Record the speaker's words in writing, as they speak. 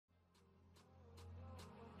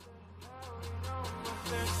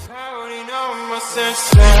Oh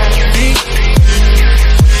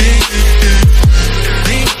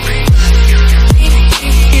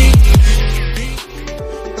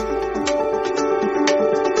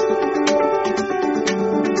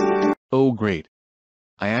great.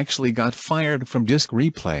 I actually got fired from Disc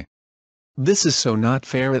Replay. This is so not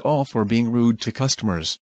fair at all for being rude to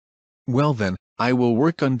customers. Well then, I will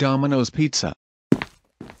work on Domino's Pizza.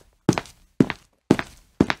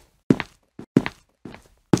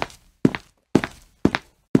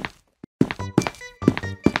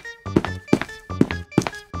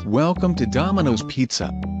 Welcome to Domino's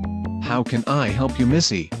Pizza. How can I help you,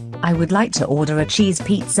 Missy? I would like to order a cheese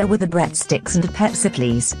pizza with a breadsticks and a Pepsi,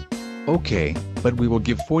 please. Okay, but we will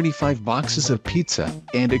give 45 boxes of pizza,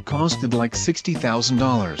 and it costed like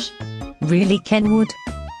 $60,000. Really, Kenwood?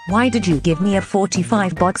 Why did you give me a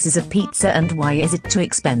 45 boxes of pizza and why is it too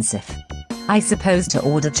expensive? I suppose to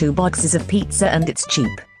order 2 boxes of pizza and it's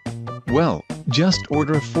cheap. Well, just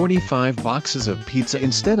order 45 boxes of pizza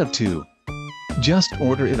instead of 2. Just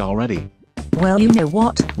order it already. Well, you know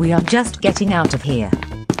what? We are just getting out of here.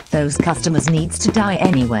 Those customers needs to die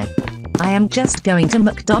anyway. I am just going to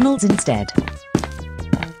McDonald's instead.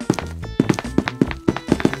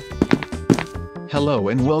 Hello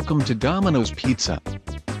and welcome to Domino's Pizza.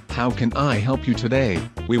 How can I help you today?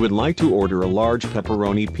 We would like to order a large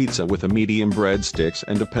pepperoni pizza with a medium breadsticks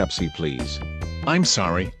and a Pepsi, please. I'm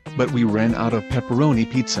sorry, but we ran out of pepperoni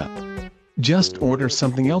pizza. Just order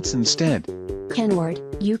something else instead. Kenward,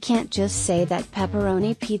 you can't just say that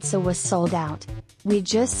pepperoni pizza was sold out. We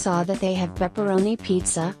just saw that they have pepperoni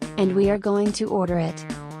pizza, and we are going to order it.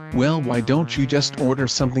 Well, why don't you just order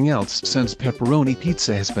something else since pepperoni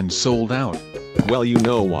pizza has been sold out? Well, you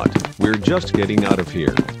know what? We're just getting out of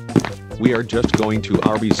here. We are just going to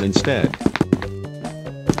Arby's instead.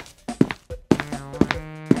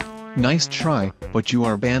 Nice try, but you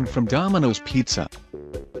are banned from Domino's Pizza.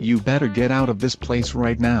 You better get out of this place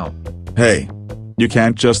right now. Hey. You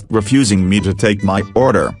can't just refusing me to take my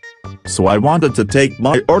order. So I wanted to take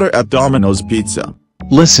my order at Domino's Pizza.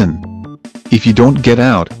 Listen. If you don't get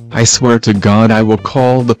out, I swear to God I will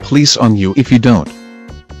call the police on you if you don't.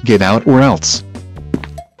 Get out or else.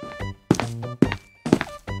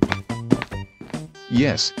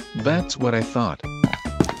 Yes, that's what I thought.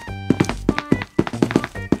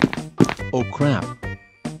 Oh crap.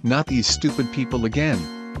 Not these stupid people again.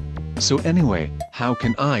 So anyway, how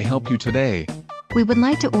can I help you today? We would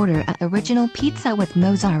like to order a original pizza with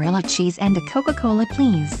mozzarella cheese and a Coca-Cola,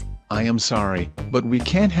 please. I am sorry, but we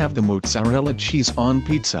can't have the mozzarella cheese on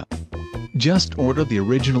pizza. Just order the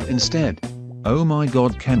original instead. Oh my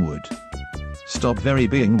God, Kenwood. Stop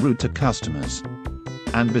being rude to customers.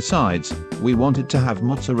 And besides, we wanted to have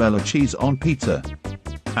mozzarella cheese on pizza.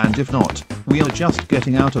 And if not, we are just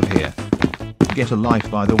getting out of here. Get a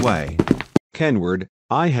life, by the way. Kenward,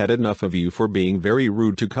 I had enough of you for being very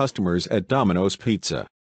rude to customers at Domino's Pizza.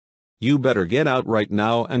 You better get out right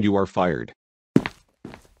now and you are fired. Party,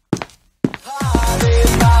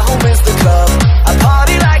 my home is the club. I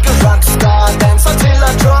party like a rock star, dance until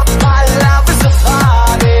I drop.